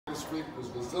last week was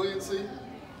resiliency,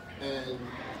 and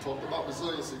we talked about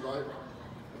resiliency, right?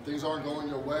 If things aren't going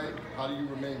your way, how do you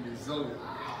remain resilient?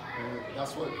 And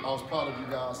that's what I was proud of you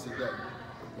guys today.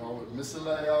 You know, missing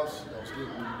layups, I was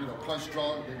getting, punch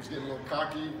drunk, they was getting a little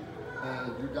cocky,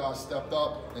 and you guys stepped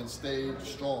up and stayed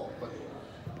strong. But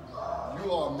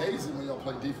you are amazing when y'all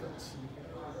play defense.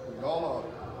 Y'all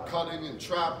are cutting and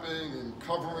trapping and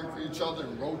covering for each other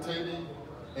and rotating,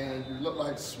 and you look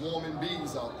like swarming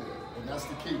bees out there, and that's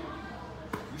the key.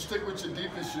 You stick with your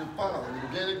defense, you're fine. When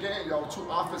you get in the game, y'all too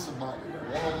offensive minded,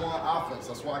 one-on-one offense.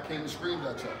 That's why I came and screamed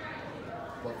at y'all.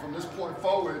 But from this point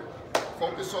forward,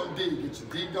 focus on D. Get your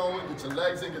D going, get your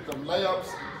legs in, get them layups,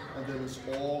 and then it's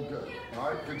all good. All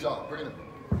right, good job. Bring it in.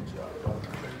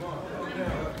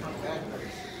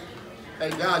 Hey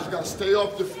guys, you gotta stay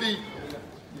off the feet.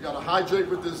 You gotta hydrate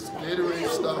with this Gatorade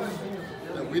stuff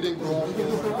that we didn't grow up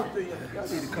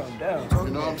with. You need to calm down.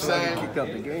 You know what I'm saying? Kicked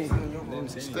out the game.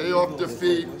 Stay off the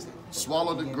feet.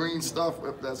 Swallow the green stuff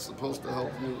if that's supposed to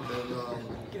help you,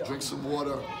 and drink some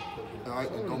water. All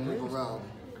right, and don't move around.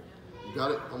 You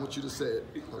got it? I want you to say it.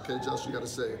 Okay, Josh, you got to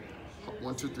say it.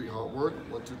 1, 2, 3, hard work.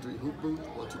 1, 2, 3, hoop booth.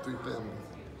 1, 2, 3, family.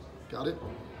 Got it?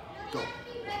 Go.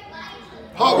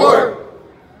 Hard work.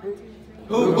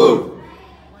 Hoop booth.